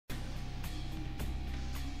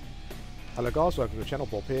Hello guys, welcome to the channel.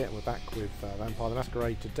 Bob here, and we're back with Vampire the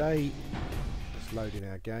Masquerade today. Just loading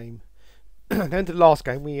our game. At the end of the last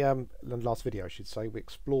game, the last video I should say, we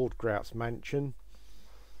explored Grout's mansion.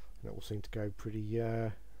 And it all seemed to go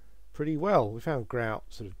pretty well. We found Grout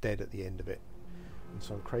sort of dead at the end of it. And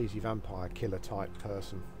some crazy vampire killer type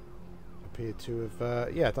person appeared to have,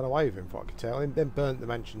 done away with him, from what I could tell, and then burnt the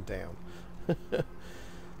mansion down.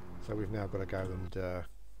 So we've now got to go and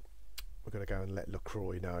we're going to go and let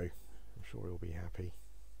LaCroix know. I'm sure he'll be happy.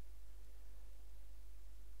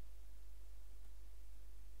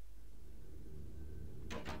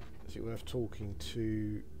 Is it worth talking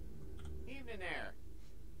to... Evening there.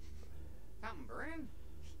 Something burning?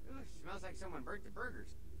 Ooh, smells like someone burnt the burgers.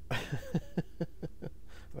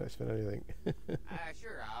 Don't spend anything.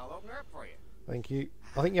 Sure, I'll open her up for you. Thank you.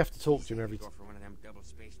 I think you have to talk to him every time. Go for one of them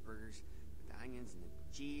double-spaced burgers with the onions and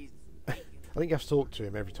the cheese and bacon. I think you have to talk to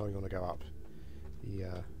him every time you want to go up. He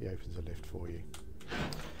opens a lift for you.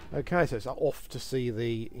 Okay, so it's off to see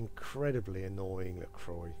the incredibly annoying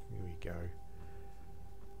LaCroix. Here we go.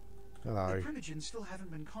 Hello. The Primogens still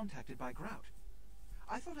haven't been contacted by Grout.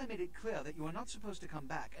 I thought I made it clear that you are not supposed to come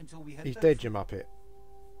back until we had... He's dead, you muppet.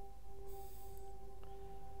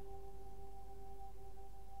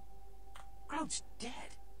 Grout's dead?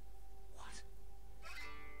 What?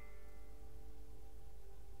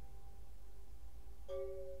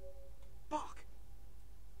 Bach!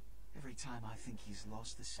 Every time I think he's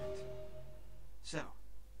lost the scent. So,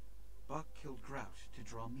 Bach killed Grout to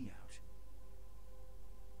draw me out.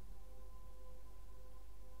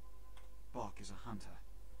 Bach is a hunter.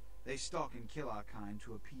 They stalk and kill our kind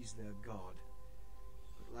to appease their god.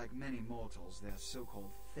 But like many mortals, their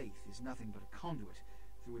so-called faith is nothing but a conduit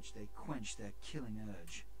through which they quench their killing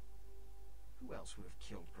urge. Who else would have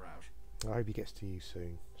killed Grout? I hope he gets to you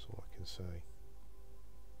soon, that's all I can say.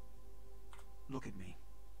 Look at me.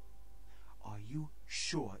 Are you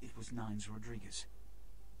sure it was Nines Rodriguez?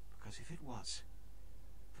 Because if it was,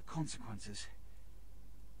 the consequences...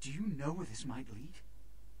 Do you know where this might lead?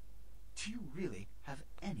 Do you really have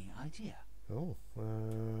any idea? Oh,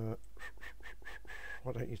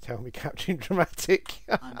 why don't you tell me, Captain Dramatic?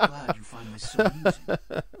 I'm glad you find this so amusing.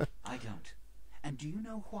 I don't. And do you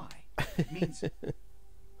know why? It means,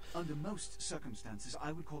 under most circumstances,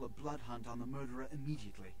 I would call a blood hunt on the murderer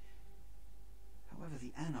immediately. However,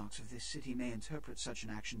 the anarchs of this city may interpret such an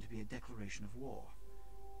action to be a declaration of war.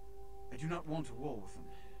 I do not want a war with them.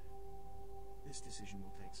 This decision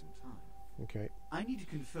will take some time. Okay. I need to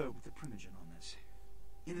confer with the Primogen on this.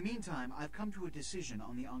 In the meantime, I've come to a decision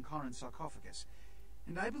on the Ankaran sarcophagus,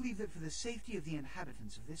 and I believe that for the safety of the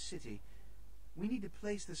inhabitants of this city, we need to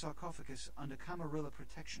place the sarcophagus under Camarilla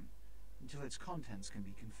protection until its contents can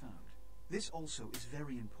be confirmed. This also is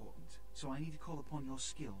very important, so I need to call upon your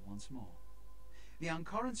skill once more. The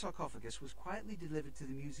Ankaran sarcophagus was quietly delivered to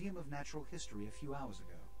the Museum of Natural History a few hours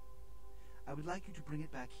ago. I would like you to bring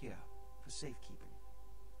it back here for safekeeping.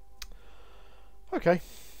 Okay,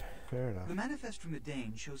 fair enough. The manifest from the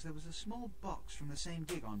Dane shows there was a small box from the same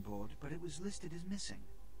dig on board, but it was listed as missing.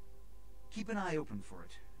 Keep an eye open for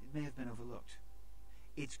it. It may have been overlooked.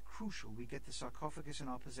 It's crucial we get the sarcophagus in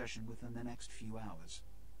our possession within the next few hours.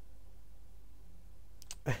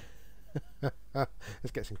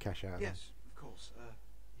 Let's get some cash out of Yes, of course.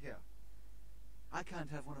 Here. I can't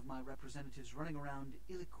have one of my representatives running around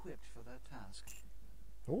ill-equipped for that task.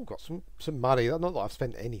 Oh, got some money. Not that I've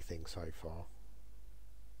spent anything so far.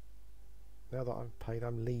 Now that I've paid,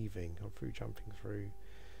 I'm leaving. I'm through jumping through.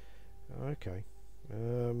 Okay.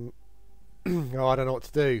 Oh, I don't know what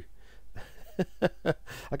to do.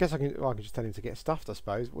 I guess I can just tell him to get stuffed, I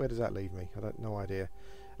suppose. Where does that leave me? I don't no idea.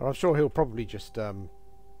 And I'm sure he'll probably just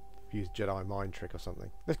use Jedi mind trick or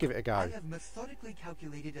something. Let's give it a go. I have methodically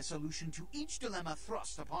calculated a solution to each dilemma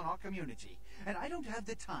thrust upon our community, and I don't have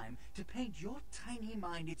the time to paint your tiny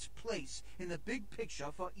mind its place in the big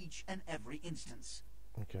picture for each and every instance.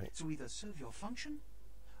 Okay. So either serve your function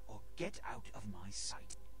or get out of my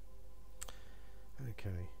sight.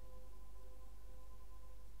 Okay.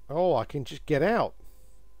 Oh, I can just get out.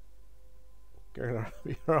 Go up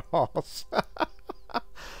your arse.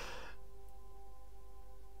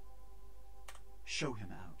 Show him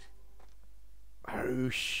out. Oh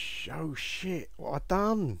shit! What I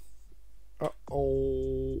done?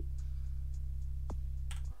 Uh-oh.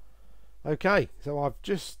 Okay, so I've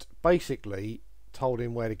just basically told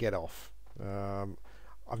him where to get off.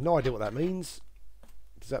 I've no idea what that means.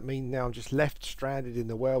 Does that mean now I'm just left stranded in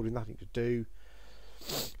the world with nothing to do?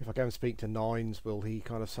 If I go and speak to Nines, will he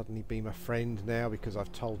kind of suddenly be my friend now because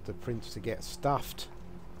I've told the prince to get stuffed?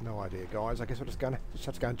 No idea, guys. I guess we'll just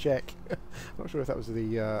have to go and check. I'm not sure if that was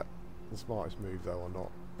the the smartest move though or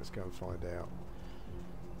not? Let's go and find out.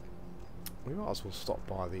 We might as well stop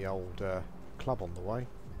by the old club on the way.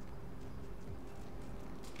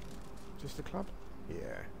 Just the club?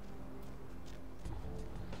 Yeah.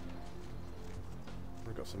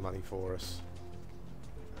 We've got some money for us.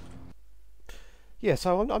 Yeah,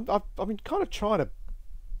 so I've been kind of trying to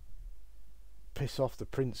piss off the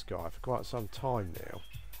Prince guy for quite some time now.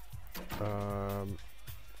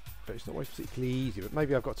 But it's not always particularly easy. But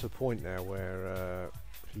maybe I've got to a point now where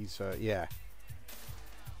he's yeah.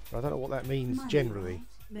 But I don't know what that means Money, generally.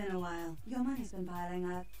 right? Been a while. Your money's been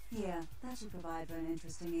piling up. Here, that should provide for an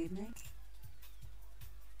interesting evening.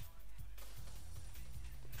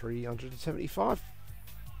 375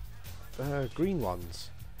 green ones.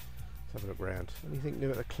 Let's have a look round. Anything new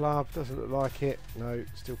at the club? Doesn't look like it. No,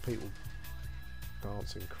 still people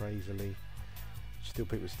dancing crazily. Still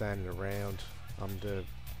people standing around under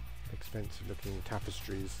expensive looking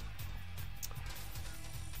tapestries.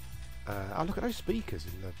 Oh, look at those speakers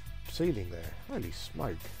in the ceiling there. Holy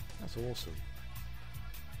smoke. That's awesome.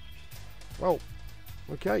 Well,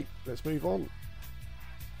 okay, let's move on.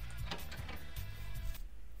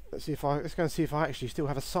 Let's go and see if I actually still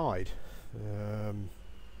have a side. I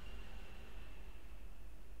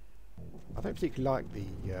don't particularly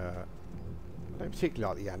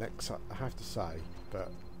like the annex, I have to say,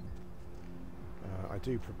 but I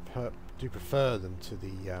do prefer them to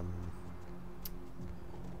the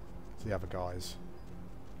other guys.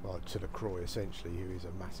 Well, to LaCroix essentially, who is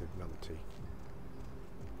a massive numpty.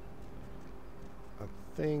 I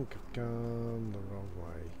think I've gone the wrong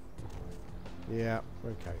way. Yeah,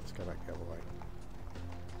 okay, let's go back the other way.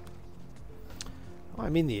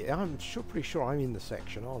 I'm pretty sure I'm in the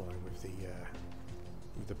section, aren't I, with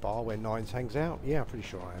the bar where Nines hangs out? Yeah, I'm pretty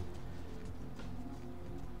sure I am.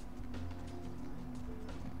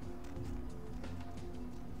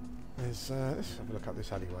 Let's have a look up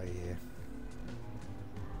this alleyway here.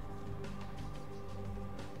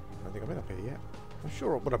 I don't think I've been up here yet. I'm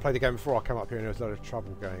sure when I played the game before I came up here and there was a lot of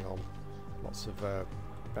trouble going on. Lots of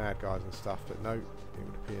bad guys and stuff, but no, it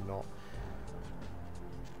would appear not.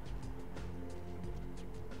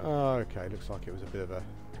 Okay, looks like it was a bit of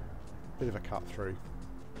a cut through.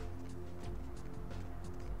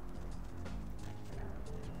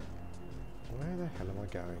 Where the hell am I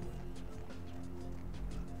going?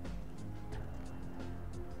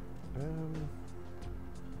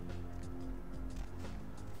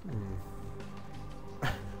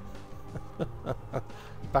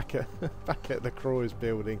 back at the Croix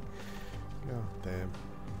building. God damn.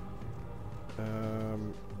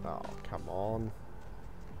 Oh, come on.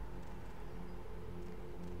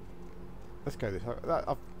 Let's go this way.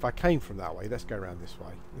 If I came from that way, let's go around this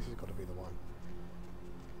way. This has got to be the one.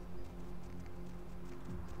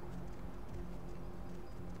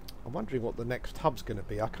 I'm wondering what the next hub's going to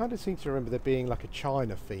be. I kind of seem to remember there being like a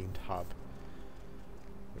China-themed hub,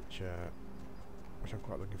 which I'm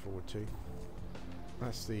quite looking forward to.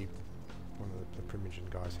 That's one of the Primogen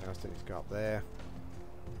guy's house. Didn't need to go up there,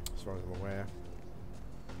 as far as I'm aware.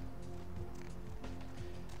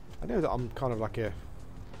 I know that I'm kind of like a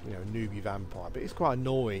newbie vampire, but it's quite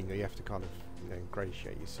annoying that you have to kind of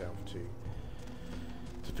ingratiate yourself to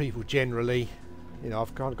people generally.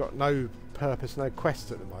 I've kind of got no purpose, no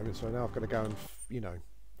quest at the moment, so now I've got to go and got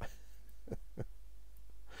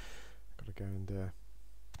to go and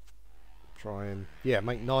try and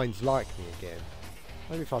make Nines like me again.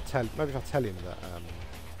 Maybe if I tell him that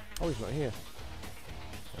oh, he's not here.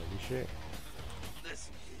 Holy shit.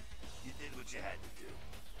 Listen, kid, you did what you had to do.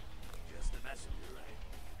 Just a messenger, right?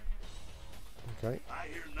 Okay. I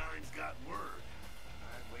hear Nine's got word.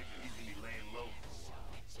 I'd wager he's gonna be laying low for a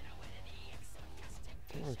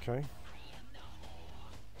while. Okay.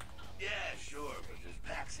 Yeah, sure, but there's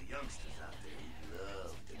packs of youngsters out there who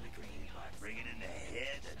love to make a move by bringing in the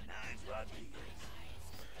head of Nines Rodriguez.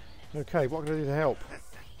 Okay, what can I do to help?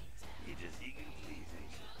 You're just eager to please,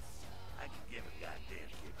 ain't you? I could give a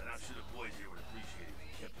goddamn kid, but I'm sure the boys here would appreciate it if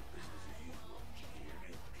you kept the business as usual. You hear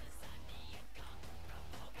me?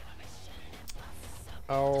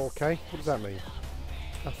 Okay, what does that mean?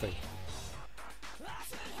 Nothing.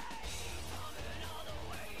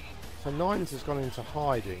 So Nines has gone into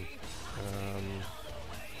hiding.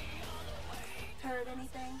 Heard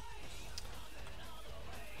anything?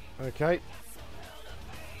 Okay.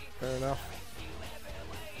 Fair enough.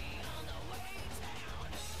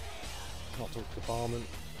 Can't talk to the barman.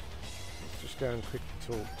 Let's just go and quickly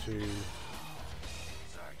talk to...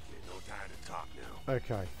 Sorry, kid, no time to talk now.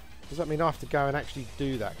 Okay. Does that mean I have to go and actually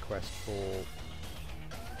do that quest for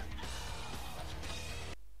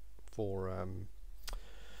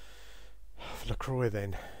LaCroix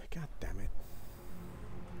then? God damn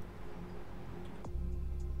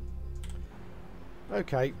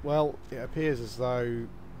Okay, well, it appears as though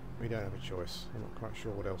we don't have a choice. I'm not quite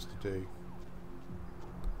sure what else to do.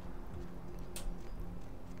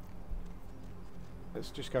 Let's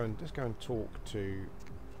go and talk to.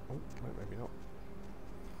 Oh, no, maybe not.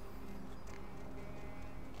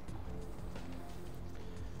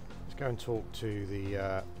 Let's go and talk to the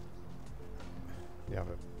other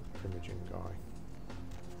Primogen guy.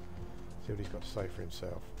 See what he's got to say for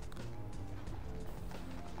himself.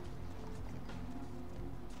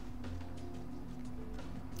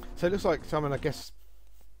 So it looks like someone, I guess,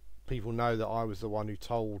 people know that I was the one who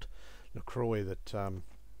told LaCroix that I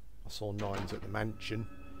saw Nines at the mansion,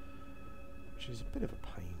 which is a bit of a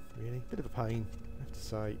pain, really. A bit of a pain, I have to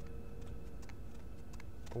say.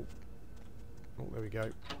 Oh, there we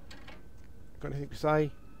go. Got anything to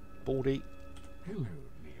say, Baldy? Hello,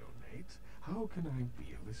 neonate. How can I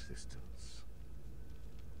be of assistance?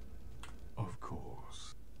 Of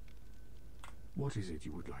course. What is it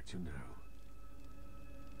you would like to know?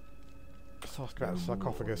 Let's ask about the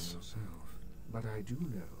sarcophagus. Yourself, but I do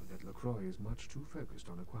know that LaCroix is much too focused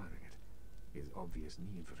on acquiring it. His obvious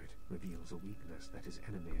need for it reveals a weakness that his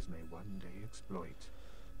enemies may one day exploit.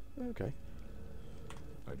 Okay.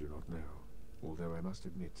 I do not know, although I must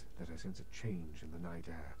admit that I sense a change in the night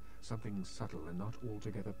air, something subtle and not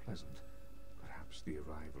altogether pleasant. Perhaps the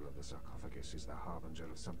arrival of the sarcophagus is the harbinger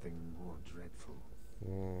of something more dreadful.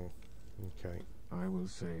 Okay. I will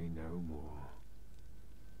say no more.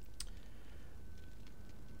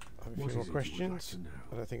 I have a few more questions.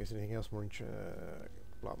 I don't think there's anything else more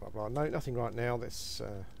blah blah blah. No, nothing right now. Let's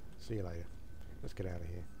see you later. Let's get out of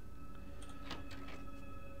here.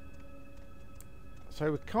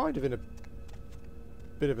 So we're kind of in a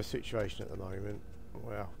bit of a situation at the moment.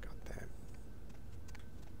 Well, goddamn.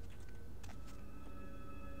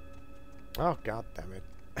 Oh, god damn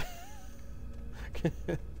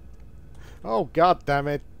it. Oh, god damn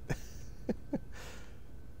it.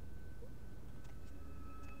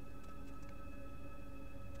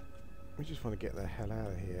 We just want to get the hell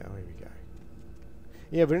out of here. Oh, here we go.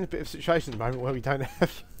 Yeah, we're in a bit of a situation at the moment where we don't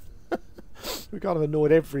have... we kind of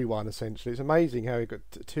annoyed everyone, essentially. It's amazing how we've got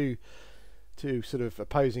two sort of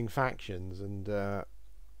opposing factions, and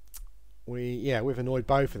we've annoyed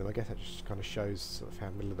both of them. I guess that just kind of shows sort of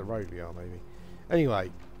how middle of the road we are, maybe.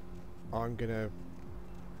 Anyway, I don't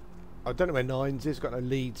know where Nines is. Got no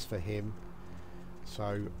leads for him,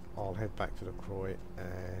 so I'll head back to LaCroix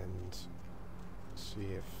and see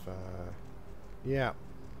if see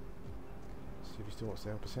if he still wants to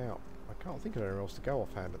help us out. I can't think of anywhere else to go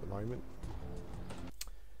offhand at the moment.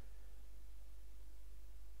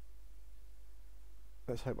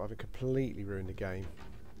 Let's hope I haven't completely ruined the game.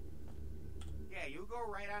 Yeah, you go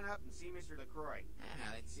right on up and see Mr. LaCroix.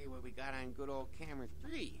 Let's see what we got on good old camera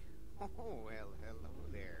 3. Oh, well, hello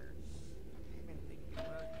there. I've been thinking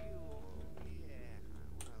about you.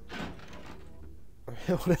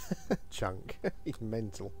 What a chunk. He's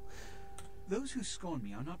mental. Those who scorn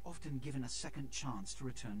me are not often given a second chance to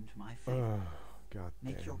return to my faith. Oh, god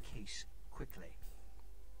damn. Make your case quickly.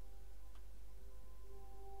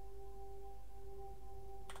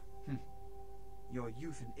 Your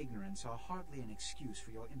youth and ignorance are hardly an excuse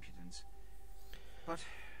for your impudence. But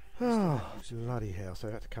oh, bloody hell. So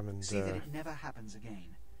I had to come and... see that it never happens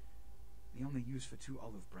again. The only use for 2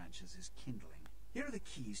 olive branches is kindling. Here are the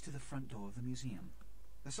keys to the front door of the museum.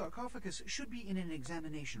 The sarcophagus should be in an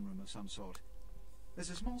examination room of some sort. There's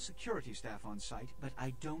a small security staff on site, but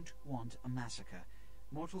I don't want a massacre.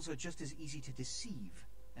 Mortals are just as easy to deceive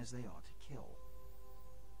as they are to kill.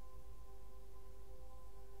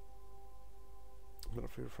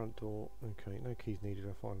 Not through the front door. Okay, no keys needed.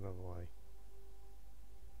 I'll find another way.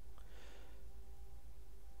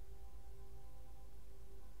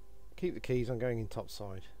 Keep the keys. I'm going in top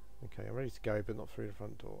side. Okay, I'm ready to go, but not through the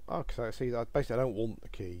front door. Oh, so I see that. Basically, I don't want the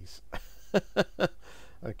keys.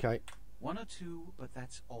 Okay. 1 or 2, but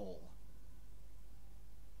that's all.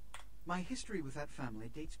 My history with that family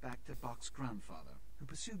dates back to Bach's grandfather, who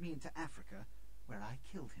pursued me into Africa, where I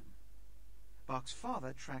killed him. Bach's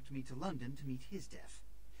father tracked me to London to meet his death.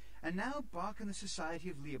 And now Bach and the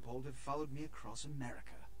Society of Leopold have followed me across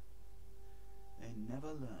America. They never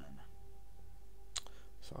learn.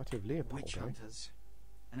 Society of Leopold, Witch hunters.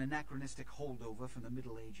 An anachronistic holdover from the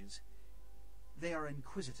Middle Ages. They are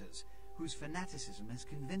inquisitors whose fanaticism has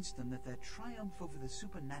convinced them that their triumph over the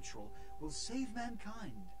supernatural will save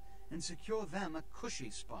mankind and secure them a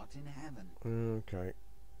cushy spot in heaven. Okay.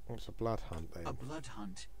 What's a blood hunt then? A blood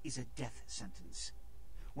hunt is a death sentence.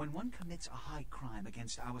 When one commits a high crime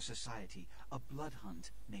against our society, a blood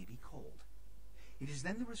hunt may be called. It is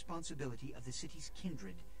then the responsibility of the city's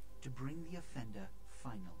kindred to bring the offender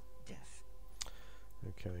final death.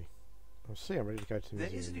 Okay. I'll see. I'm ready to go to the There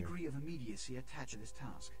museum. is a now. degree of immediacy attached to this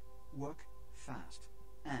task. Work fast.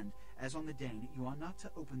 And, as on the Dane, you are not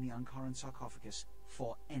to open the Ankaran sarcophagus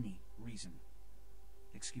for any reason.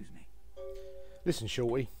 Excuse me. Listen,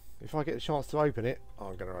 Shorty. If I get a chance to open it,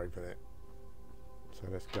 I'm going to open it. So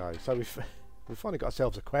let's go. So we've finally got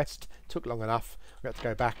ourselves a quest. Took long enough. We had to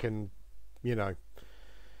go back and, you know,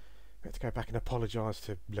 we had to go back and apologise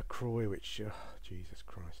to LaCroix, which, Jesus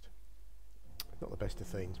Christ. Not the best of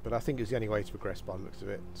things, but I think it's the only way to progress by the looks of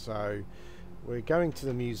it. So we're going to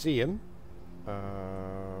the museum.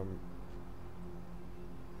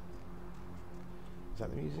 Is that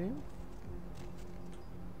the museum?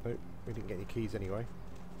 Nope, we didn't get any keys anyway.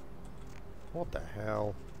 What the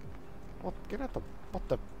hell? What? Get out the... What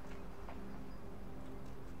the...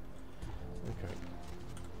 Okay.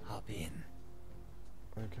 Hop in.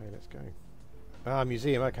 Okay, let's go. Ah,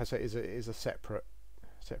 museum. Okay, so it is a separate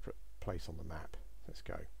place on the map. Let's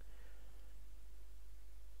go.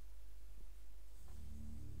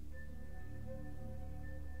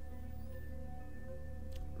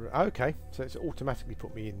 Okay, so it's automatically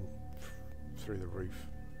put me in through the roof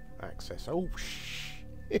access. Oh,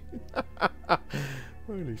 shit.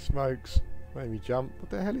 Holy smokes. Made me jump. What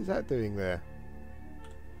the hell is that doing there?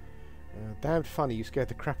 Damned funny, you scared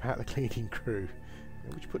the crap out of the cleaning crew.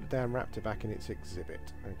 Would you put the damn raptor back in its exhibit?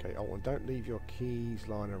 Okay, oh, and don't leave your keys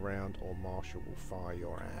lying around or Marshall will fire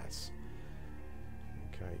your ass.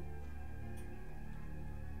 Okay.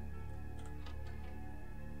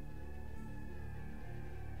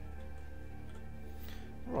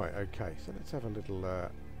 Right, okay, so let's have a little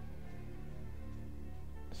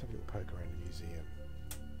poke around the museum.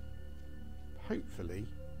 Hopefully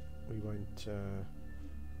we won't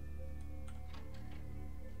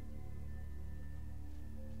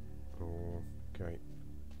okay.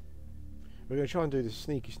 We're going to try and do this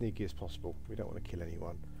sneaky as possible. We don't want to kill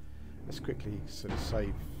anyone. Let's quickly sort of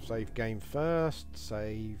save game first.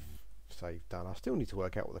 Save done. I still need to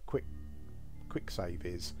work out what the quick save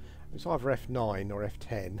is. It's either F9 or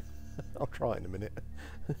F10. I'll try it in a minute.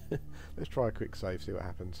 Let's try a quick save, see what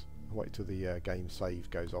happens. I'll wait till the game save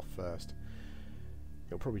goes off first.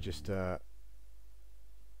 It'll probably just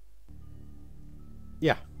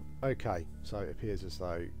yeah, okay, so it appears as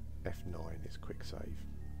though F9 is quick save.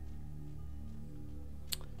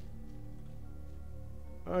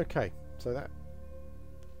 Okay, so that...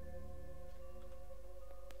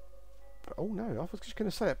 Oh no, I was just going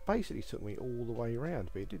to say it basically took me all the way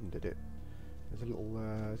around, but it didn't, did it? There's a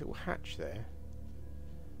little hatch there.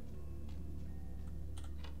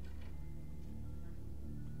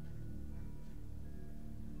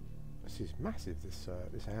 This is massive, this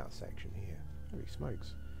outer section here. Holy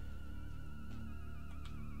smokes.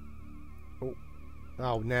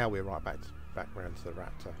 Oh, now we're right back round to the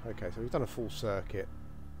raptor. Okay, so we've done a full circuit.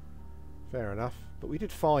 Fair enough. But we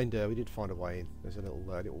did find a way in. There's a little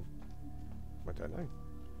I don't know.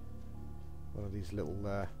 One of these little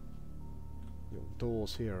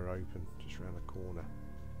doors here are open just around the corner.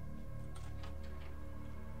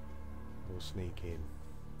 We'll sneak in.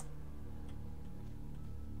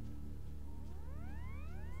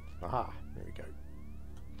 Aha! There we go.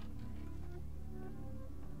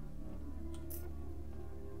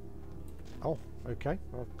 Oh, okay.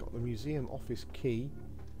 I've got the museum office key.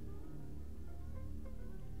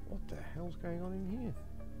 What the hell's going on in here?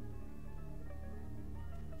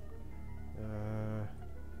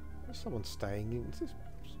 There's someone staying in. Is this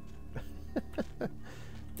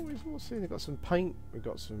what's here? They've got some paint. We've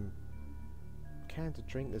got some cans of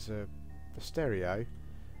drink. There's a stereo.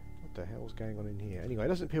 What the hell's going on in here? Anyway, it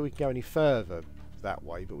doesn't appear we can go any further that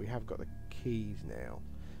way, but we have got the keys now.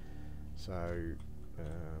 So,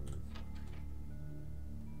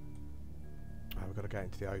 we've got to go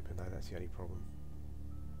into the open though, that's the only problem.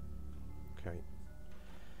 Okay.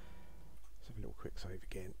 Let's have a little quick save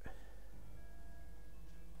again.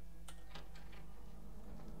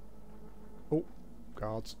 Oh,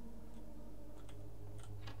 guards.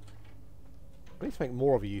 I need to make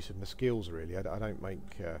more of a use of my skills really. I don't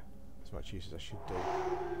make as much use as I should do.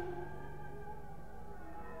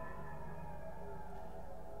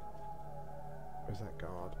 Where's that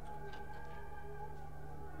guard?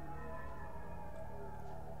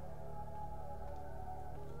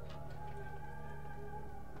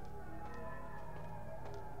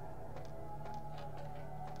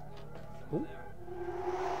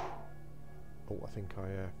 Oh, I think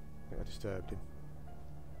I disturbed him.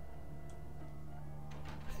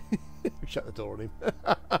 Shut the door on him.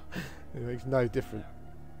 It makes no difference.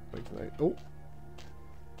 Oh,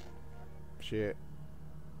 shit.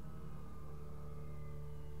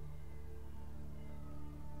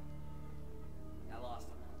 I lost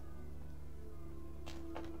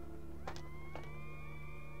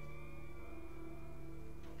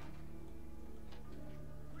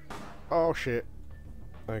Oh shit.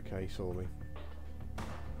 Okay, he saw me.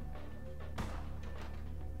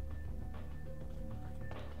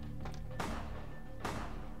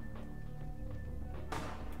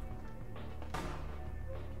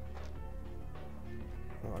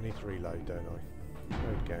 Oh, I need to reload, don't I?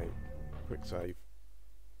 Load game. Quick save.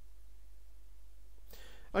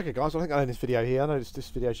 Okay guys, I think I'll end this video here. I know this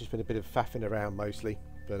video's just been a bit of faffing around mostly.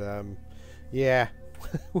 But yeah.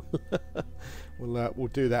 We'll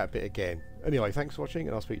do that bit again. Anyway, thanks for watching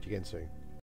and I'll speak to you again soon.